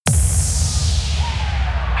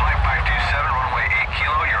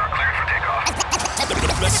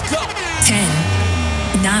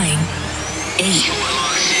9, 8,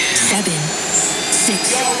 7,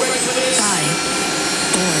 6, 5,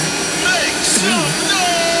 4, 3,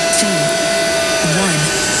 2,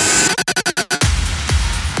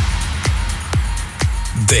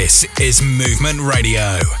 1. This is Movement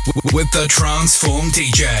Radio with the Transform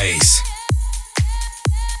DJs.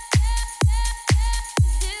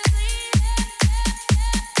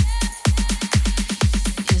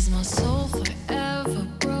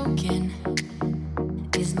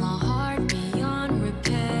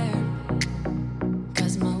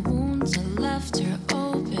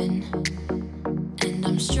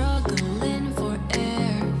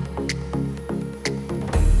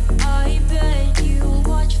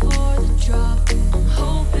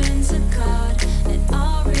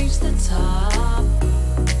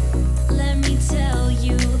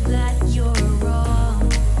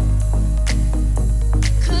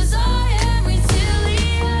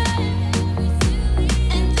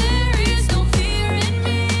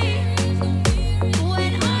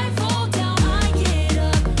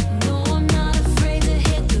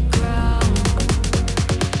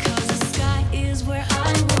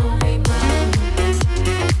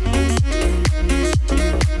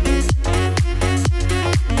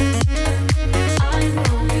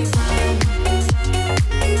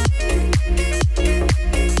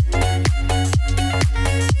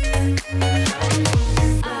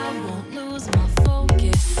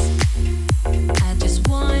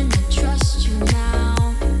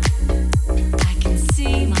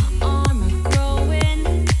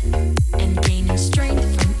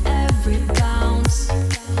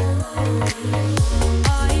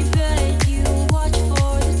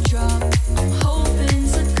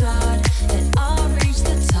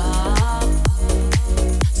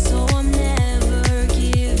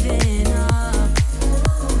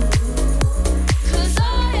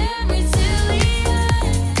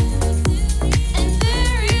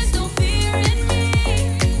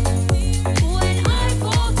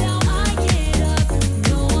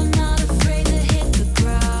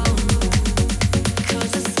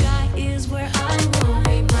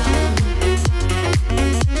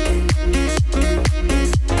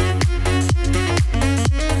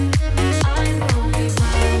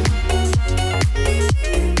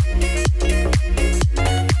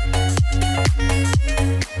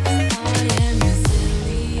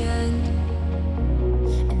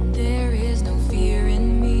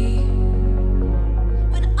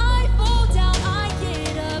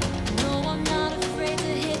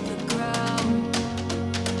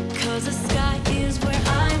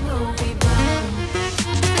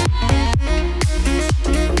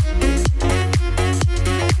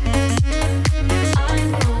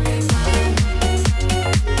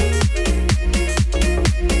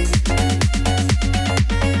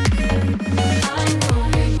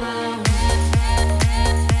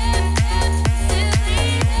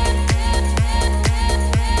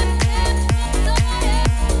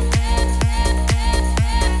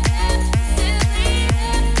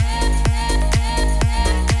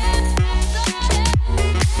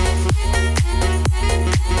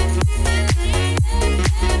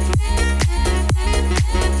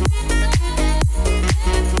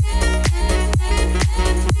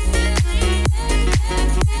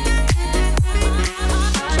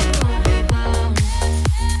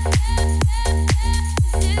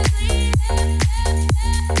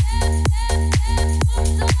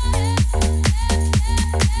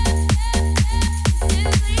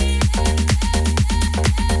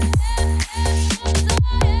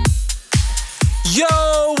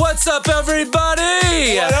 What's up,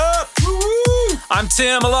 everybody? What up? Woo-woo. I'm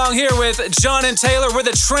Tim, along here with John and Taylor. We're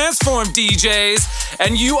the Transform DJs,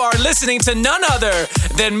 and you are listening to none other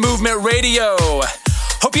than Movement Radio.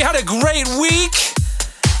 Hope you had a great week.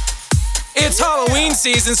 It's Halloween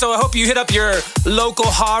season, so I hope you hit up your local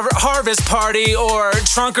harvest party or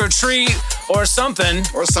trunk or treat or something.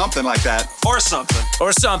 Or something like that. Or something.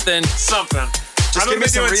 Or something. Something. Just give me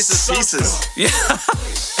some Reese's Pieces.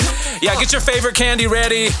 Yeah, get your favorite candy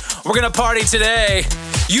ready. We're gonna party today.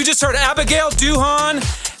 You just heard Abigail Duhan.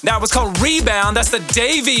 That was called Rebound. That's the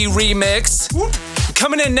Davey remix. Whoop.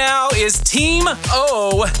 Coming in now is Team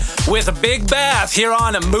O with Big Bath here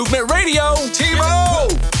on Movement Radio. Team O!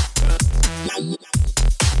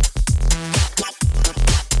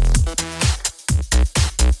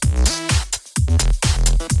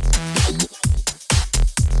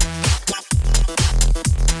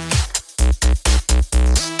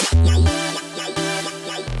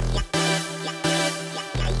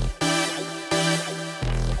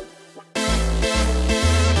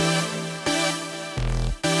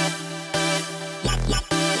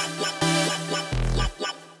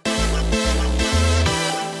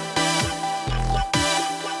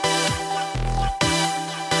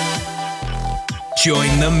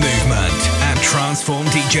 Join the movement at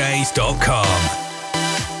transformdjs.com.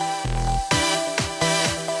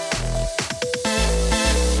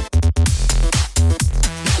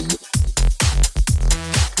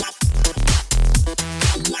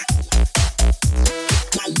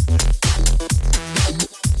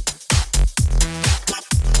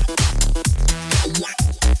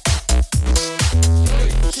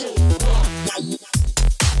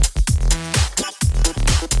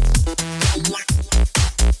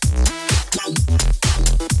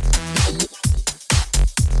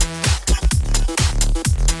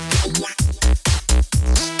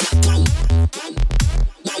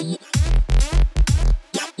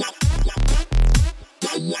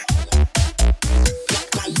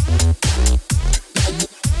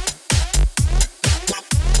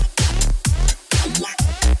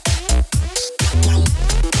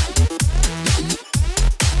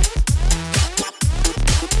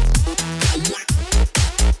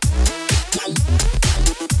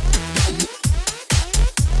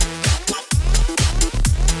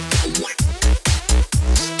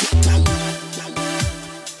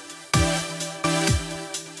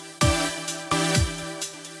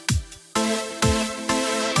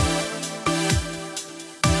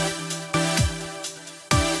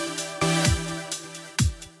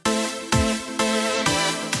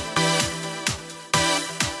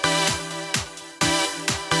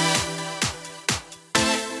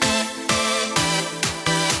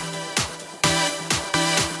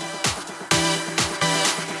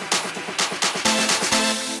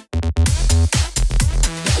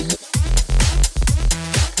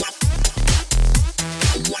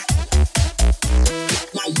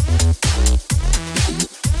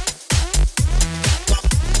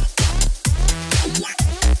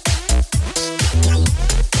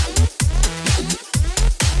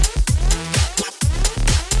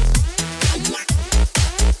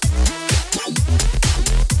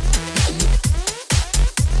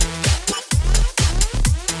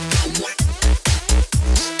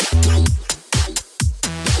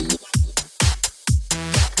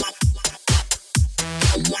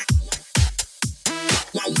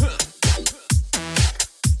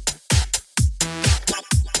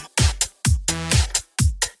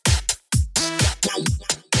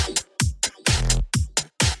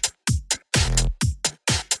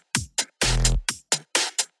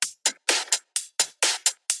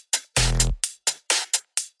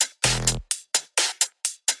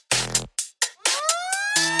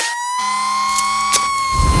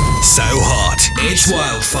 So hot, it's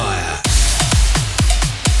wildfire.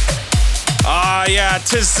 Ah, yeah,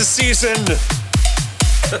 'tis the season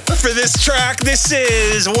for this track. This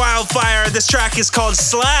is Wildfire. This track is called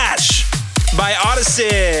Slash by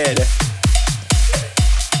Odyssey.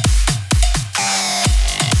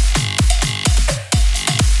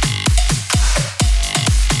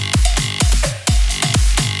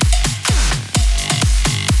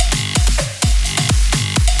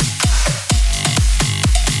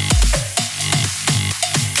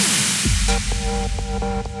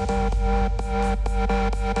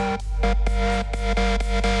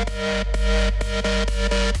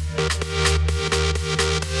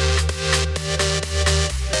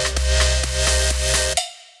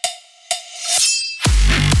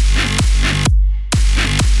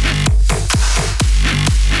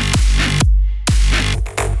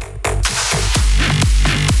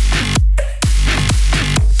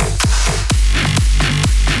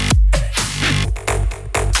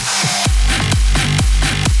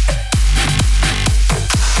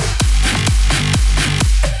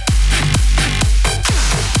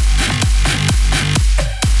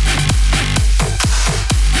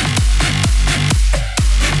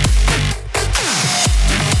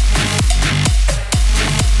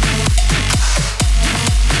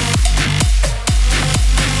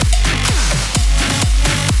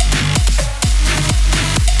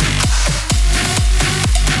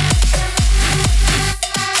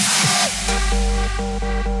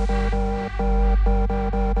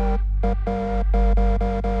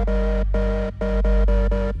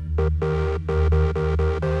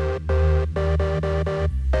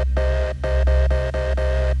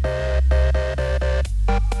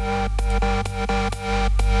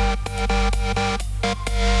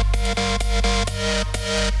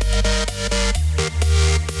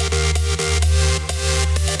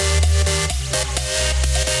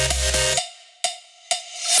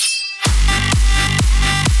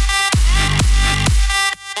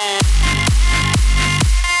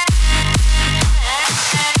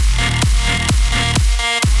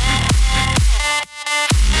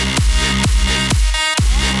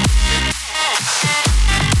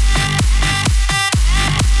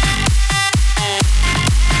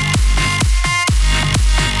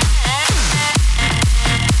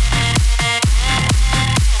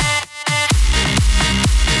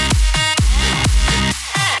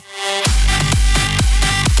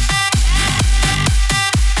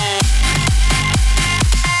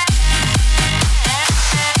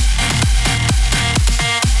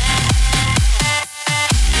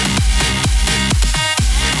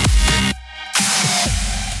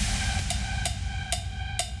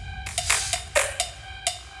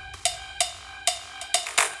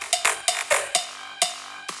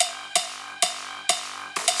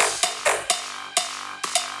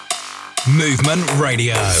 Movement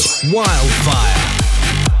Radio. Wildfire.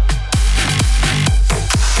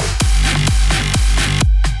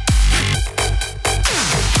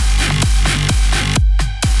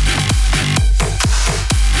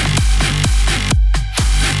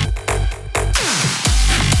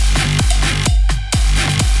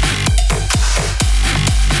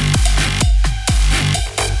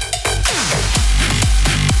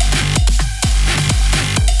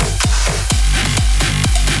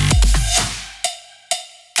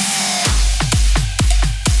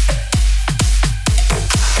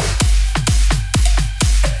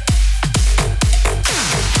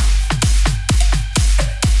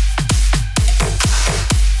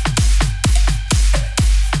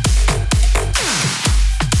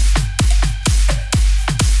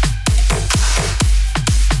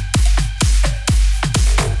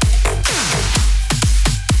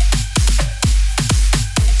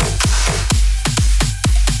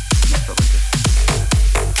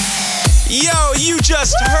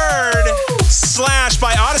 Just heard Slash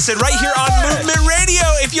by Audison right here on Movement Radio.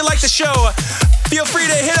 If you like the show, feel free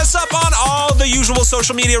to hit us up on all the usual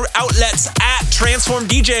social media outlets at Transform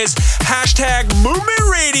DJs, hashtag Movement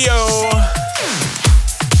Radio.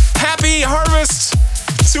 Happy harvest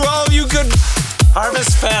to all of you good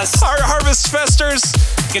Harvest Fest. Harvest Festers.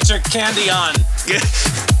 Get your candy on.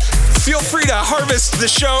 Feel free to harvest the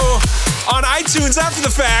show on iTunes after the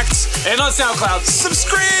fact. And on SoundCloud.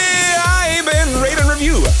 Subscribe and rate and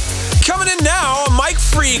review. Coming in now, Mike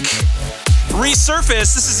Freak,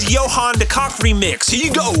 Resurface. This is Johan de Kock remix. Here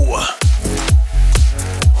you go.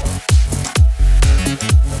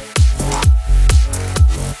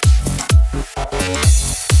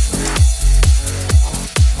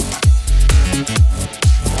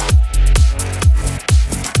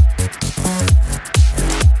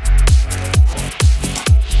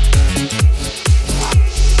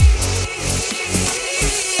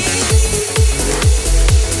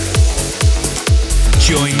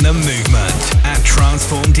 Join the movement at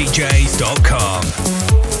transformdjs.com.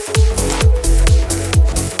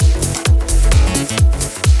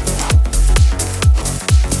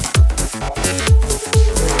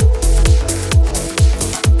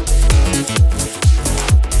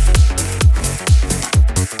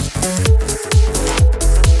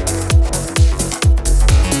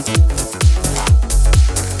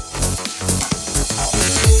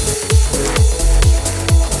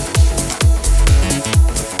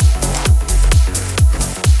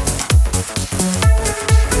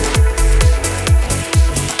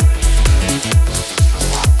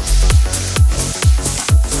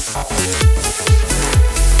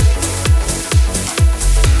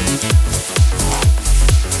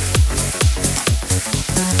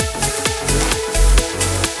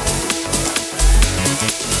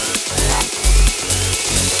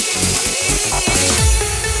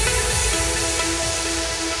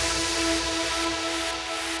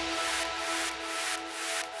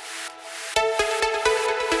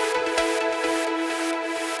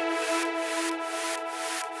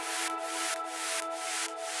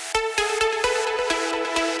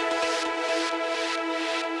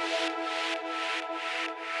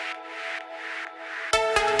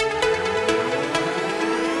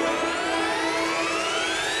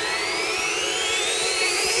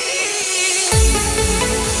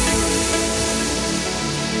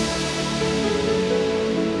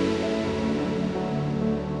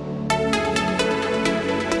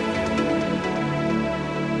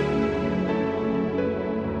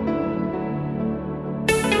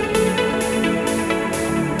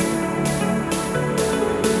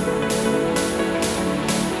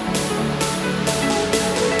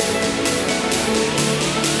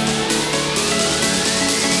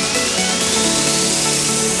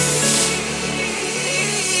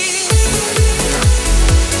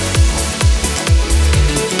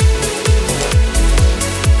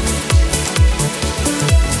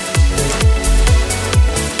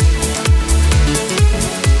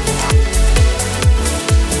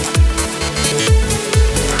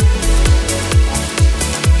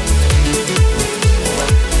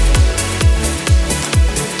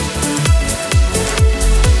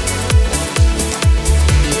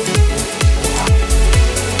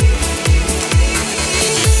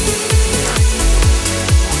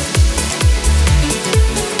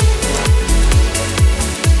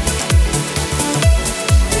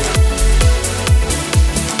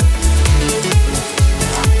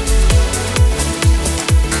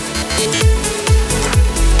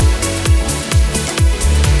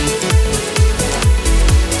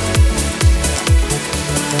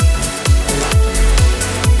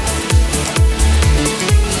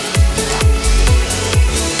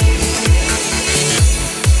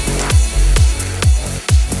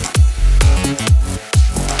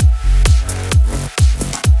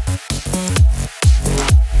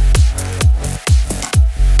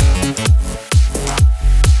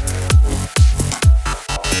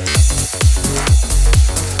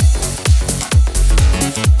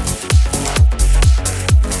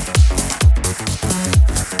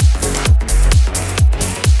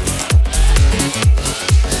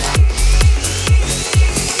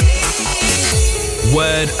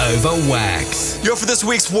 Word Over Wax. Yo, for this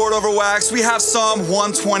week's Word Over Wax, we have Psalm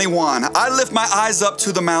 121. I lift my eyes up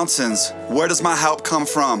to the mountains. Where does my help come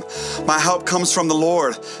from? My help comes from the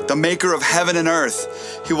Lord, the maker of heaven and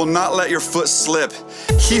earth. He will not let your foot slip.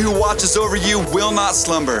 He who watches over you will not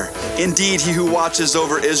slumber. Indeed, he who watches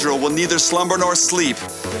over Israel will neither slumber nor sleep.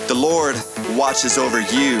 The Lord watches over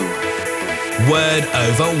you. Word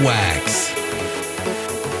Over Wax.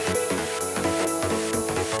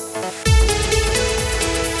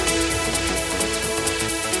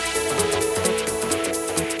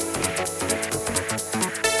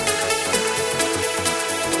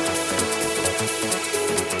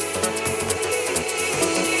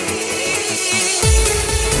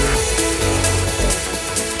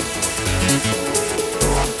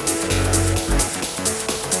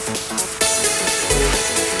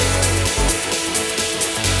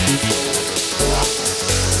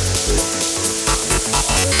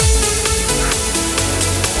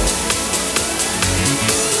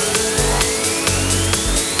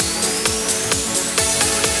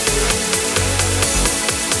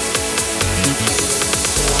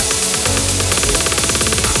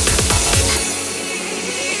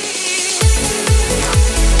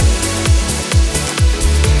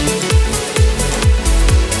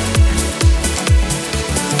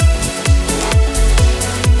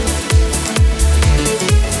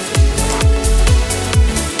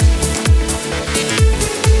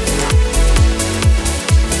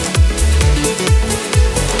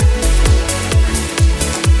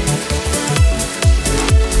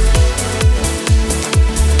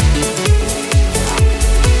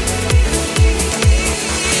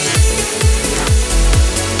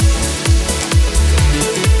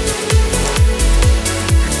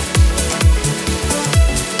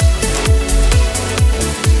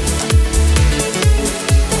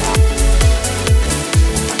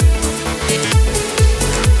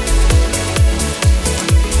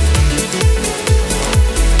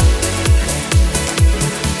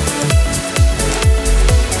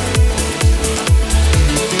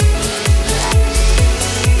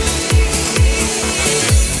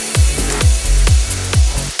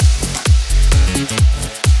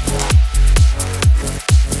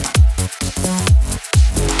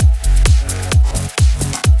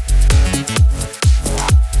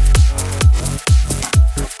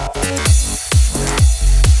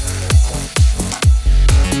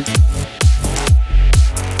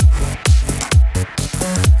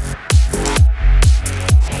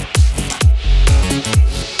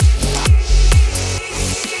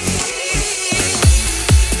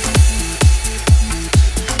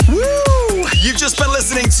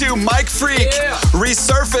 To Mike Freak,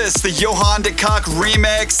 Resurface, the Johan de Kock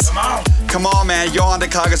remix. Come on, man. Johan de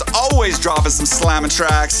Kock is always dropping some slamming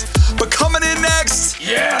tracks. But coming in next,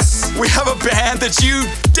 Yes! we have a band that you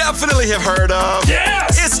definitely have heard of.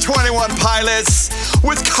 Yes! It's 21 Pilots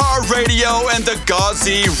with Car Radio and the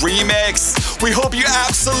Gauzy remix. We hope you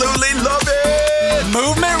absolutely love it.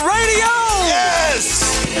 Movement Radio! Yes!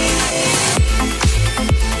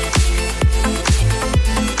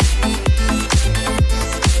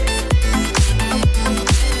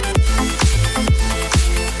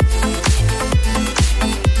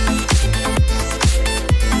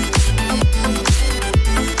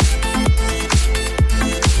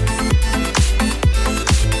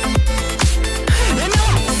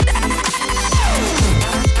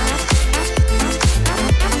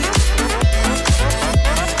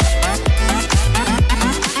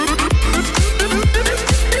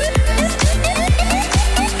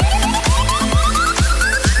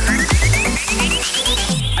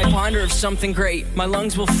 Something great. My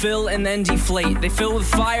lungs will fill and then deflate. They fill with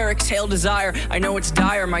fire, exhale desire. I know it's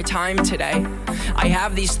dire, my time today. I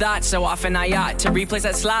have these thoughts so often I ought to replace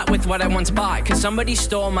that slot with what I once bought. Cause somebody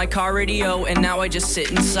stole my car radio and now I just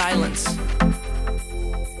sit in silence.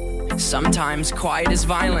 Sometimes quiet is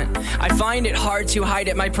violent. I find it hard to hide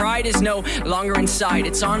it. My pride is no longer inside.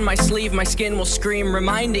 It's on my sleeve, my skin will scream,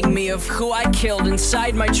 reminding me of who I killed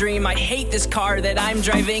inside my dream. I hate this car that I'm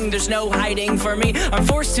driving. There's no hiding for me. I'm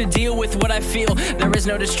forced to deal with what I feel. There is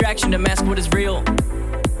no distraction to mask what is real.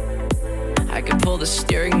 I could pull the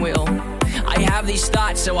steering wheel. I have these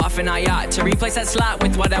thoughts so often I ought to replace that slot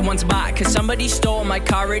with what I once bought. Cause somebody stole my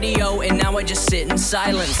car radio and now I just sit in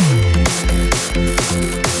silence.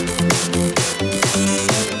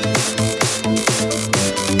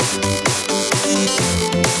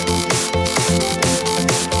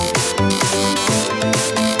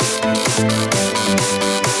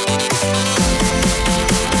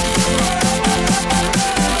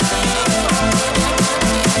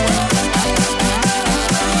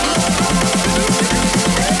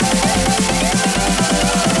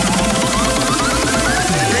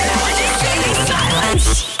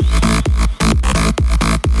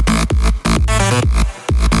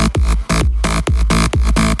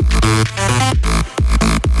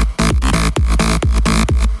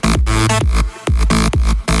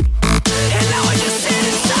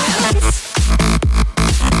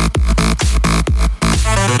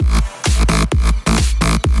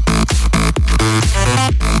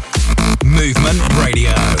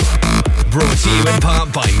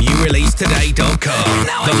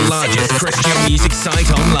 largest Christian music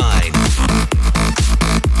site online.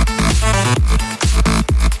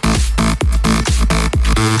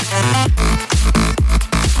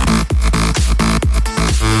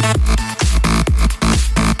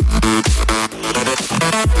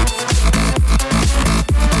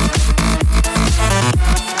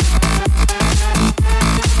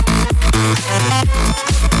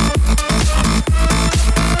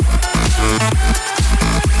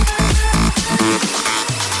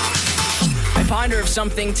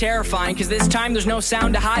 Something terrifying, cause this time there's no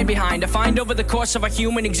sound to hide behind. I find over the course of our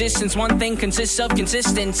human existence, one thing consists of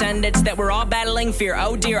consistence, and it's that we're all battling fear.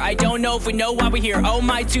 Oh dear, I don't know if we know why we're here. Oh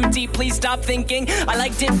my, too deep, please stop thinking. I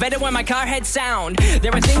liked it better when my car had sound.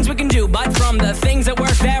 There are things we can do, but from the things that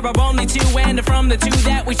work there are only two, and from the two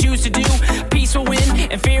that we choose to do, peace will win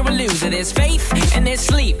and fear will lose. There's faith and there's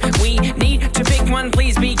sleep. We need to pick one,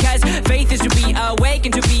 please, because faith is to be awake,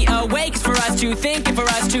 and to be awake is for us to think, and for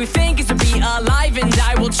us to think is to be alive. And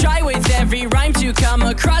I will try with every rhyme to come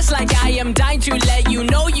across like I am dying to let you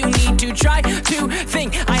know you need to try to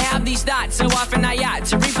think. I have these thoughts so often I ought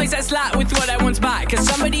to replace that slot with what I once bought, cause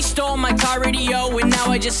somebody stole my car radio and now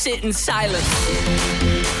I just sit in silence.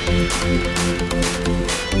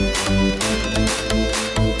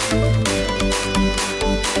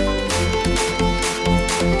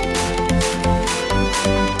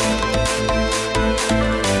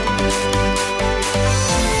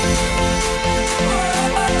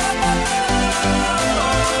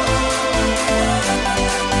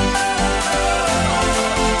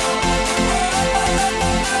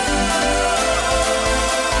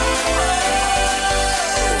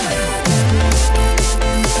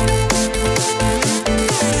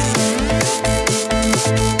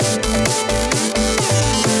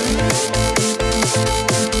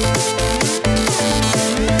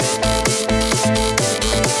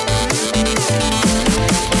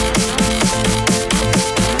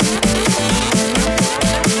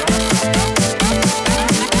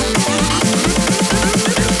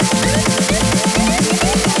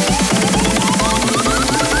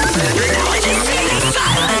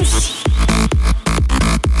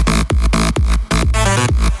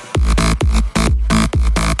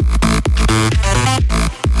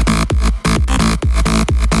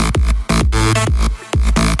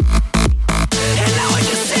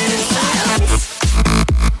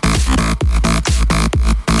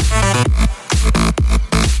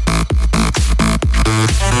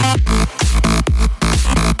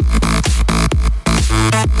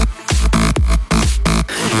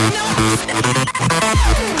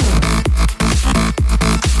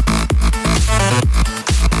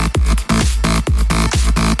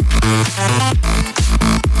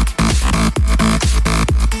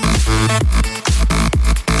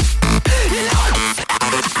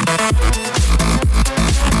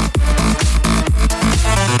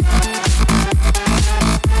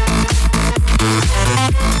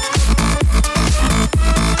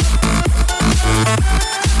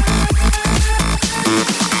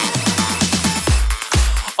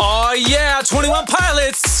 Yeah, 21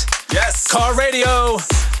 Pilots. Yes. Car radio.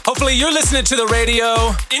 Hopefully you're listening to the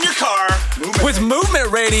radio. In your car. With Movement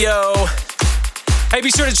Radio. Hey, be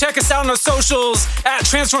sure to check us out on the socials at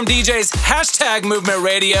Transform DJs, hashtag Movement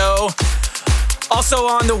Radio. Also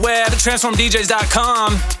on the web,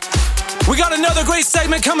 transformdjs.com. We got another great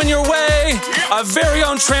segment coming your way. A very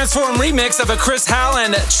own Transform remix of a Chris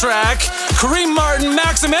Hallen track. Kareem Martin,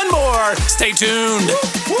 Maxim, and more. Stay tuned. Woo,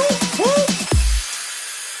 woo, woo.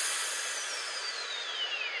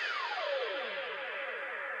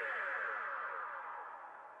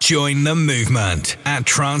 Join the movement at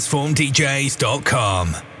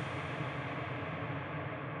transformdjs.com.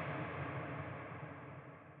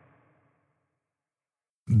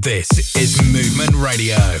 This is Movement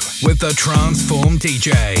Radio with the Transform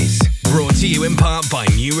DJs. Brought to you in part by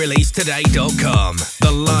NewReleaseToday.com,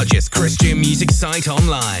 the largest Christian music site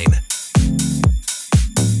online.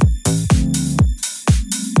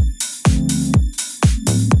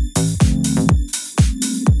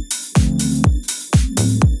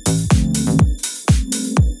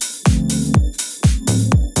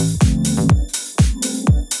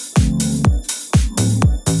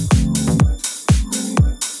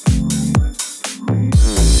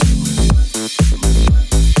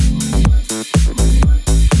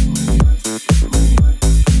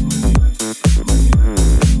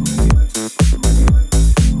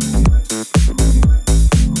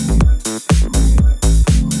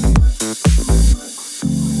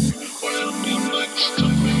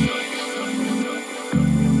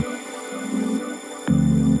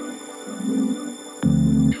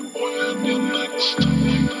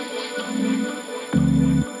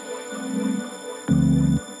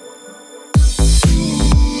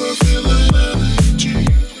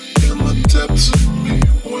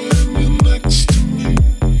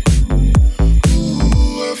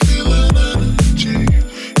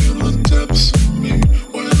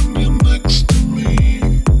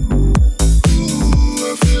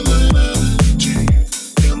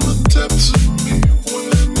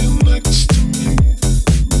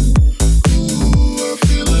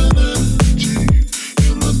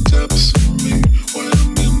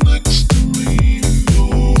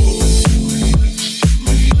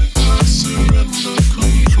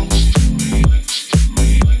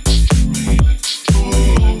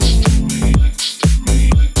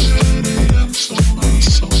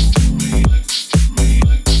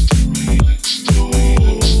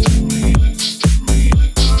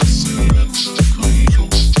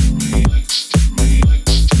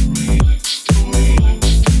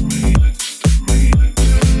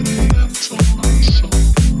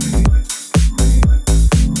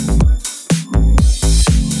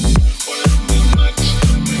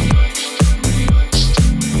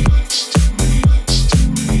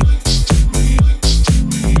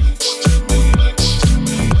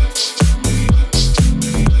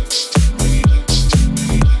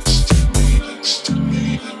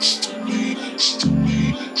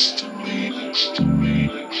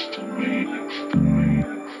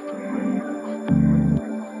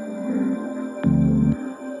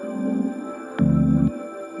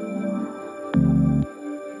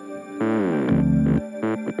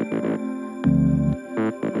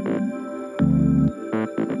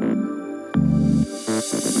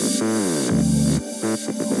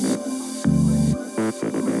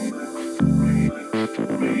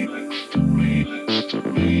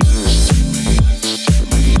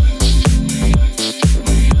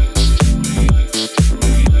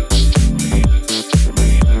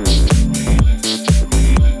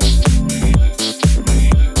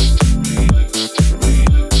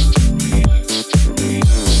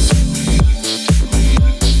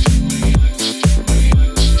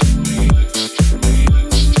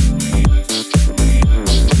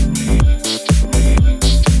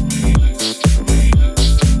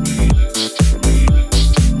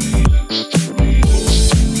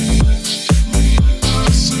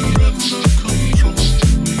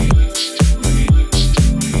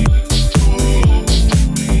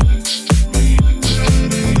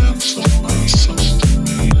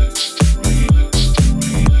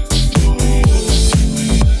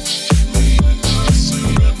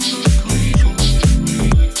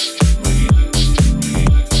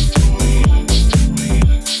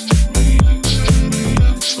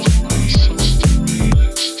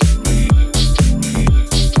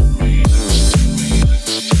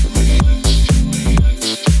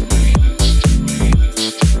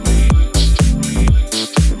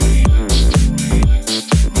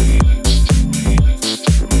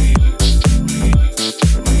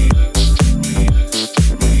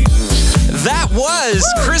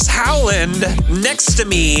 Next to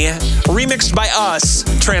Me, remixed by us,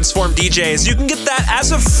 Transform DJs. You can get that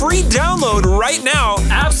as a free download right now.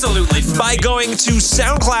 Absolutely free. By going to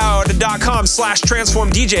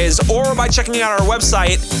soundcloud.com/transformdjs or by checking out our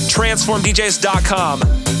website, transformdjs.com.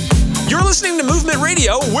 You're listening to Movement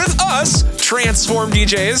Radio with us, Transform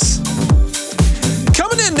DJs.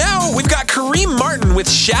 Coming in now, we've got Kareem Martin with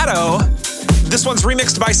Shadow. This one's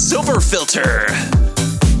remixed by Silver Filter.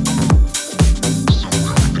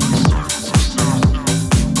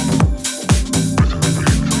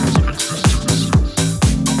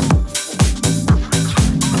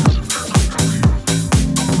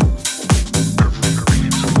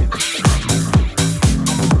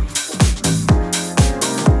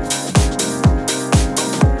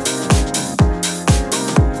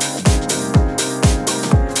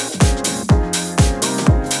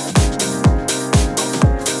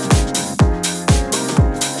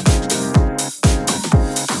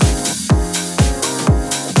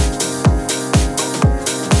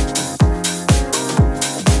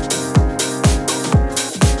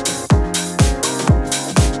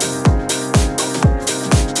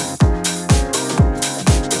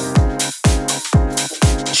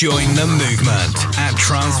 Join the movement at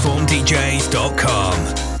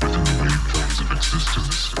transformdjs.com.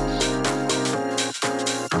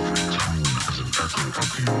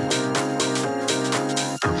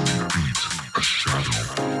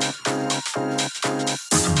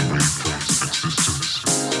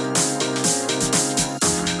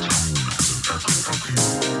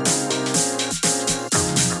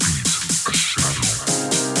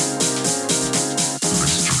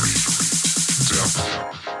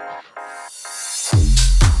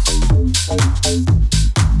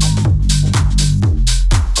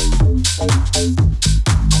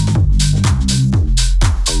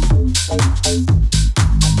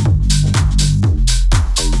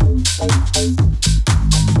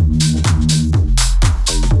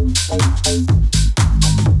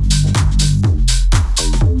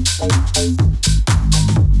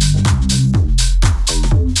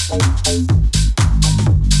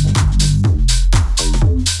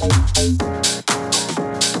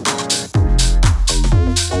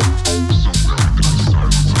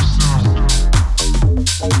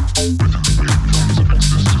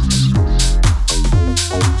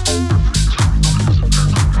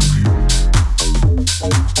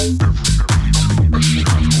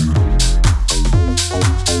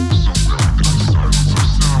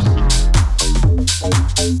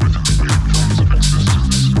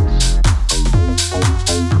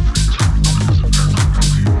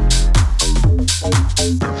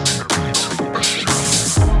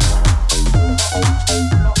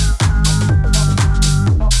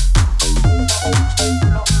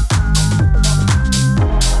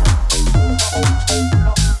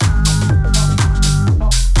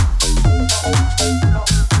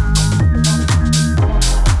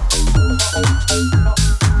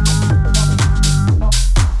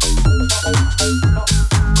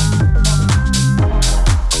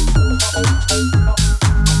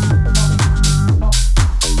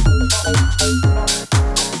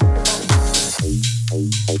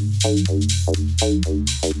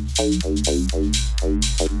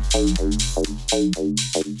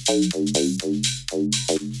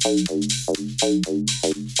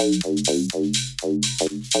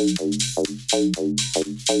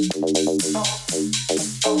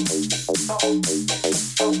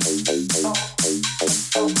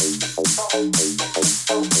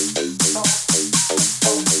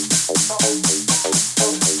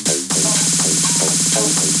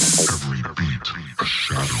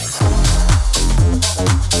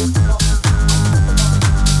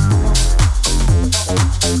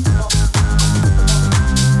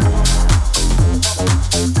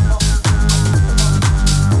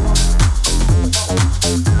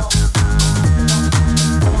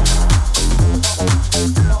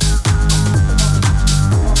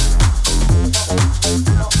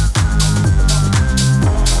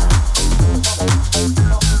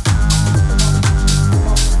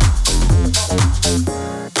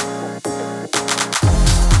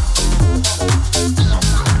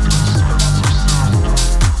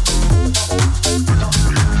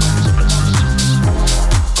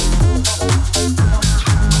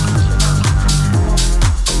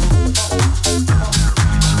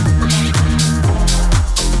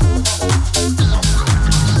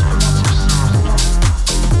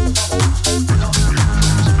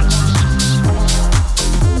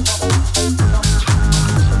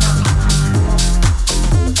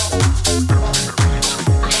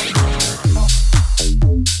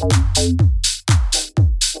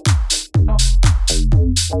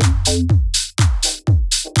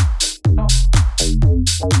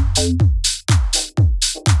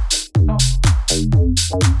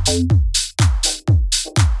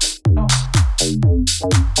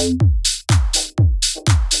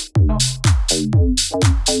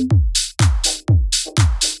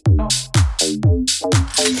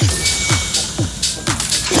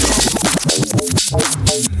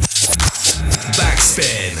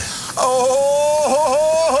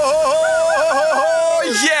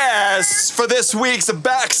 this week's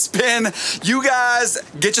Backspin. You guys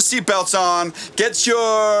get your seatbelts on, get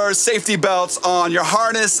your safety belts on, your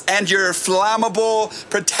harness and your flammable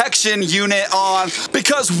protection unit on,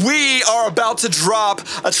 because we are about to drop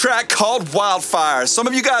a track called Wildfire. Some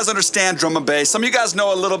of you guys understand drum and bass. Some of you guys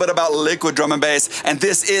know a little bit about liquid drum and bass, and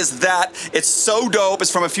this is that. It's so dope.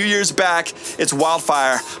 It's from a few years back. It's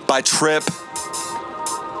Wildfire by Trip.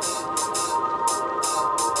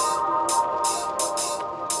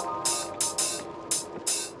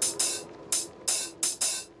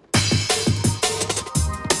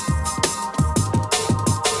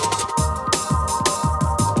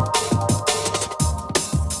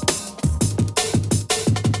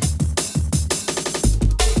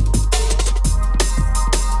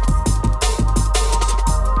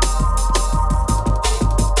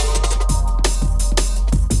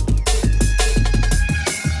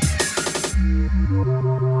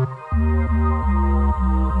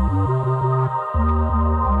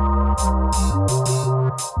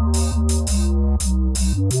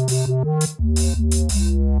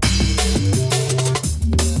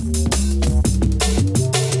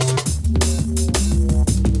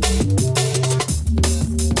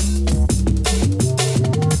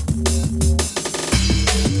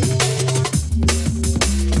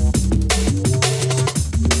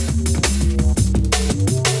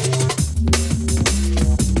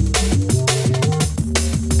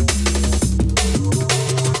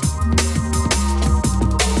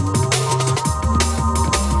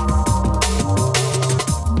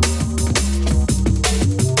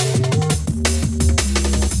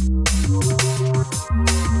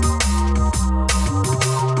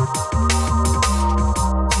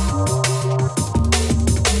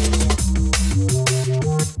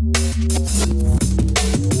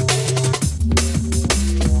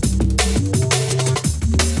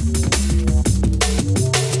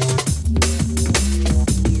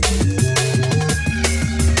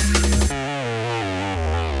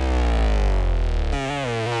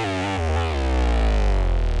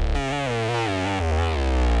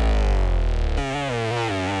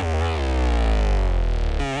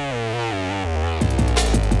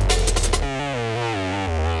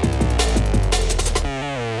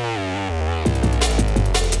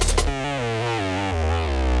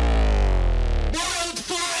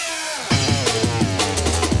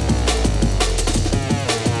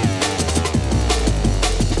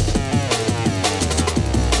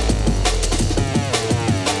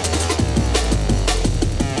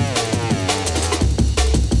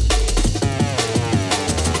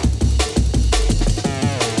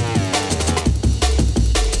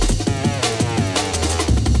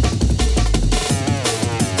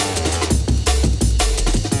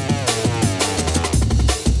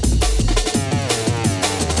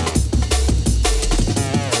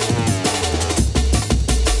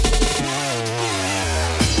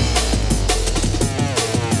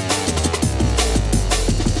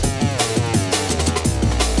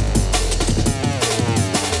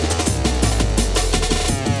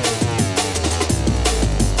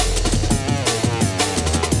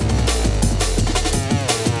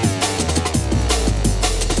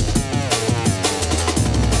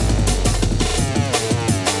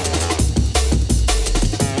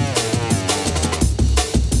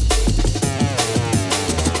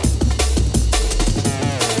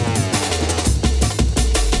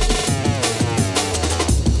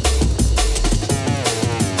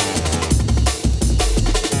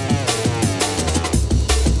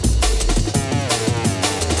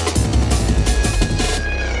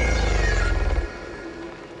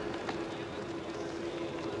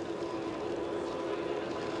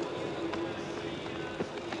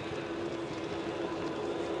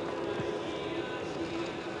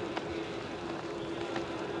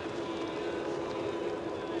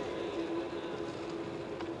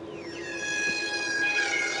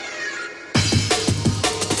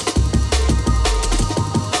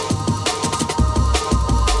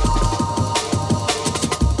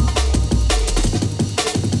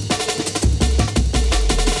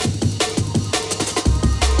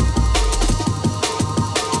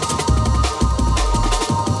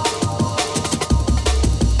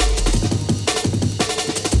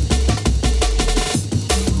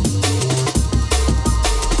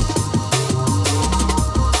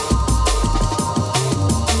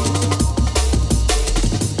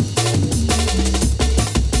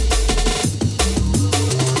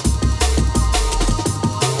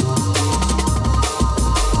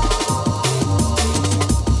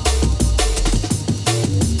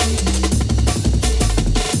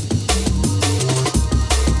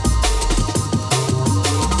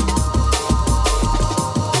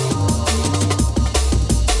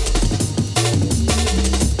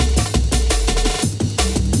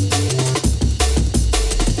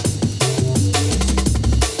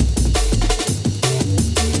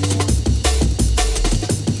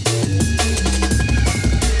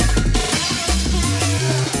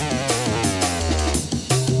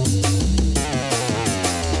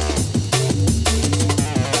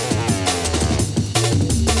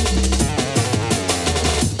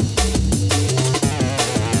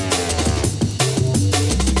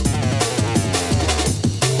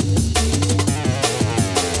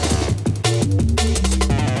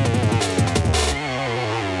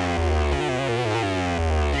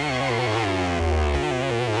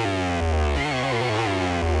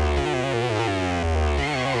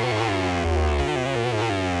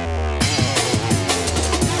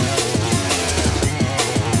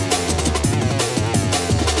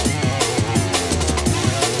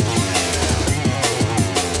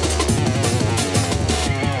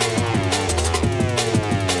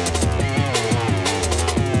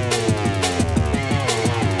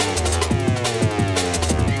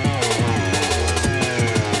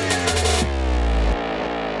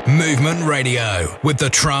 Movement Radio with the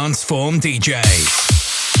Transform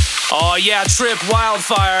DJs. Oh yeah, Trip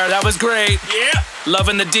Wildfire, that was great. Yeah.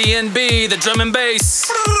 Loving the DNB, the drum and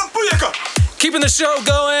bass. Keeping the show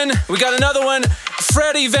going, we got another one,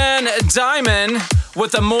 Freddie Van Diamond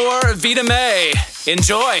with Amor Vita May.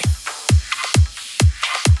 Enjoy.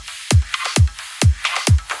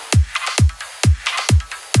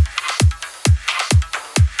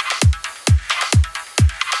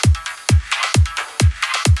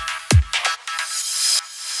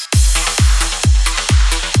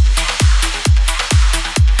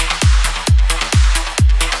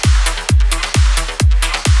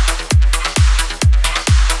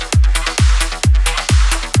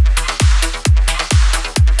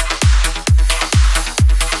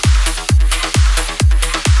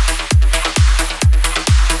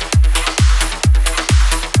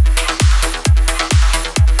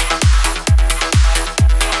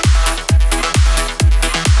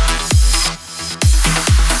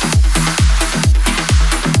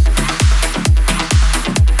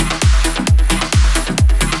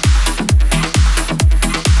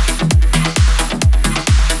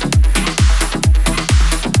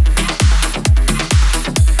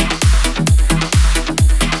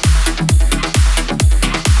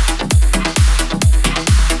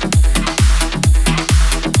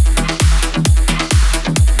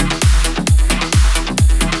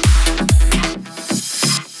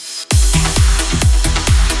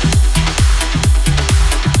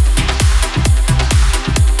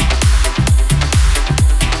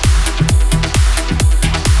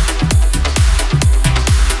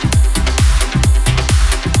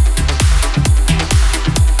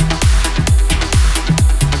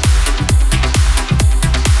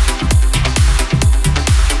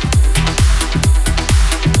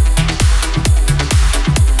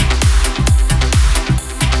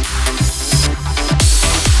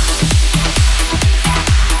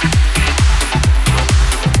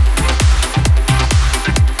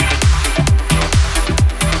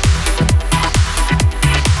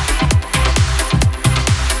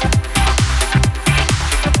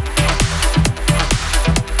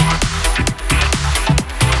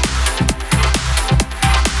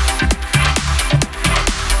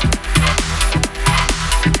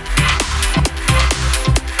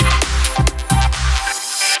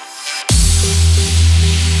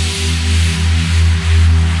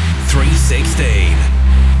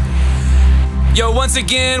 Once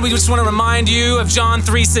again, we just want to remind you of John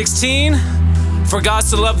 3:16. For God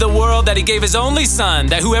so loved the world that he gave his only son,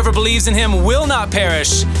 that whoever believes in him will not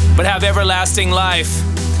perish, but have everlasting life.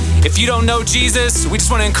 If you don't know Jesus, we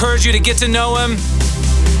just want to encourage you to get to know him.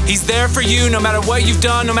 He's there for you no matter what you've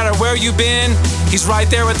done, no matter where you've been. He's right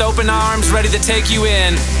there with open arms, ready to take you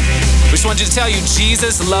in. We just want you to tell you,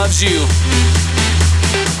 Jesus loves you.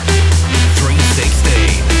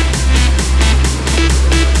 316.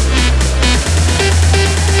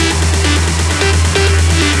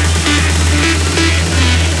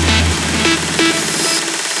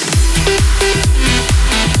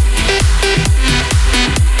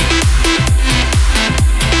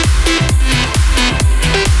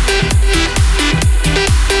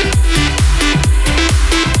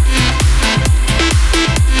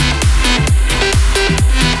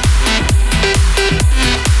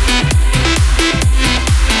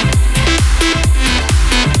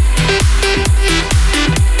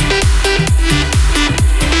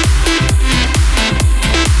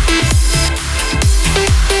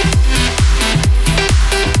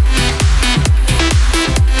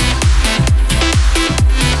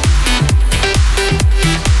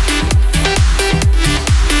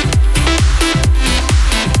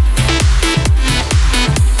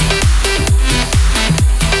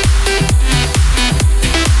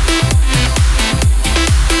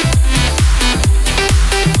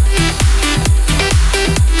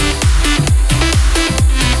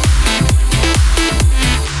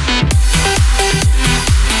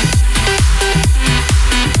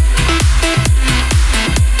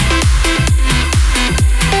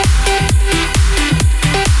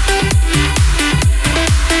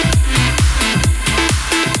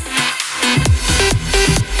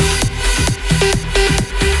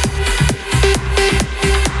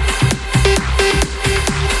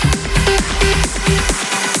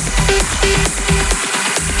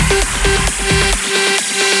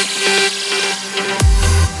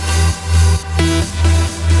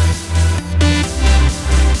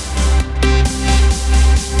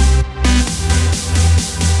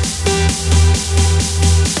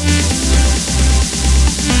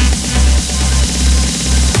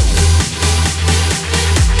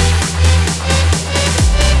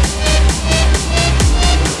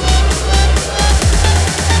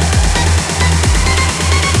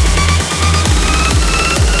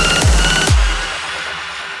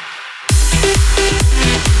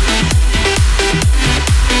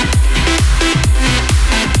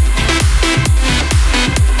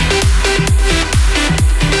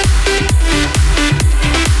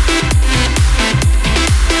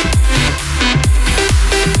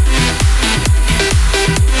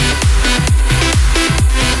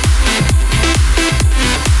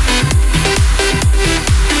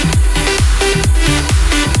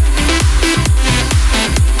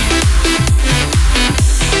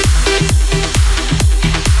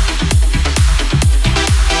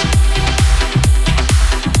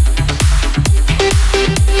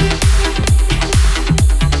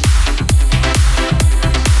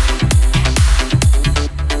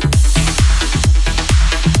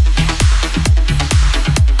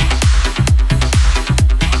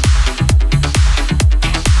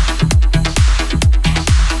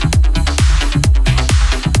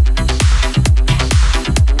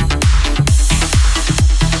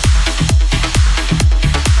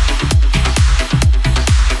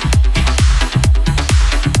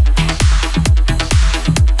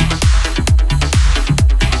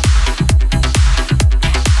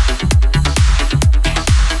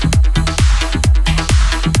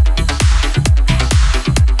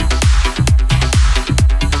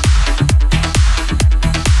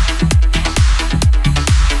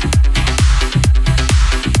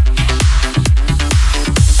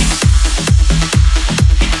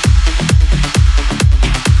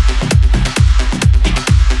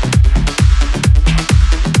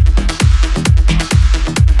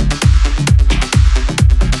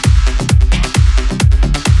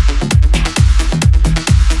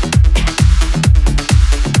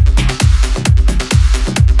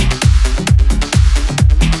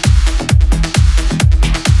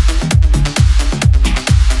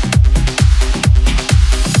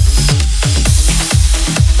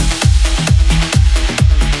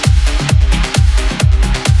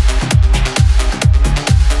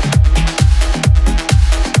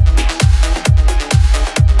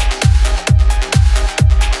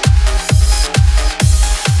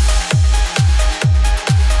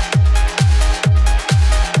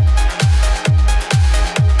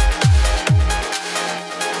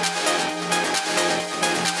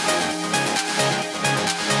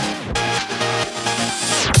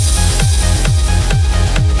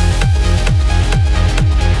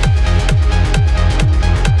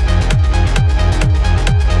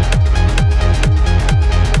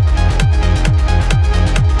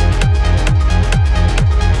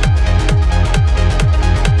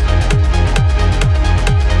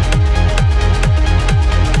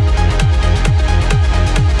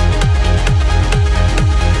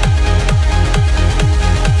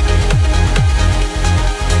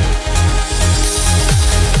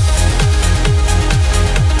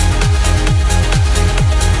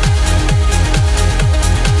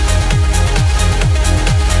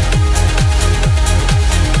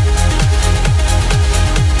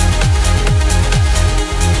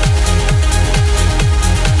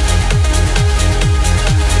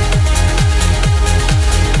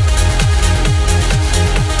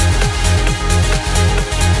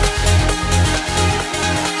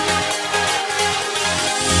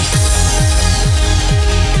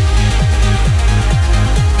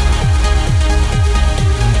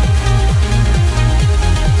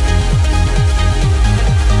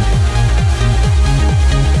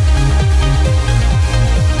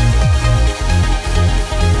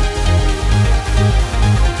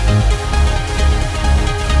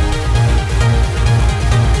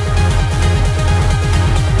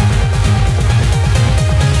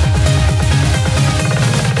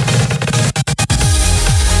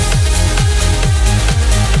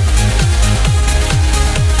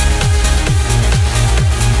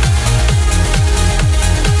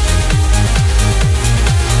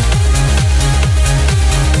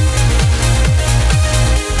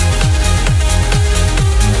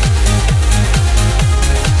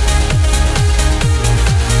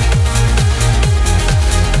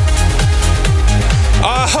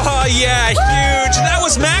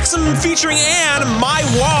 featuring and My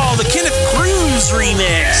Wall, the Kenneth Cruz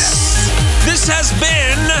remix. This has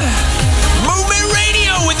been Movement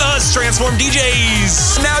Radio with us, Transform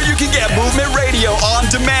DJs. Now you can get Movement Radio on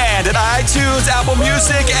demand at iTunes, Apple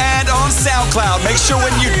Music, and on SoundCloud. Make sure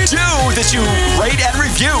when you do that you rate and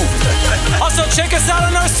review. Also, check us out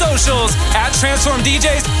on our socials at Transform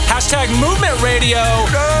DJs, hashtag Movement Radio.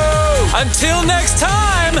 Go! Until next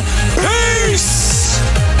time, peace!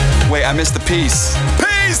 Wait, I missed the peace.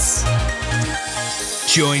 Peace!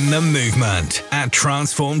 Join the movement at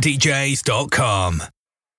transformdjs.com.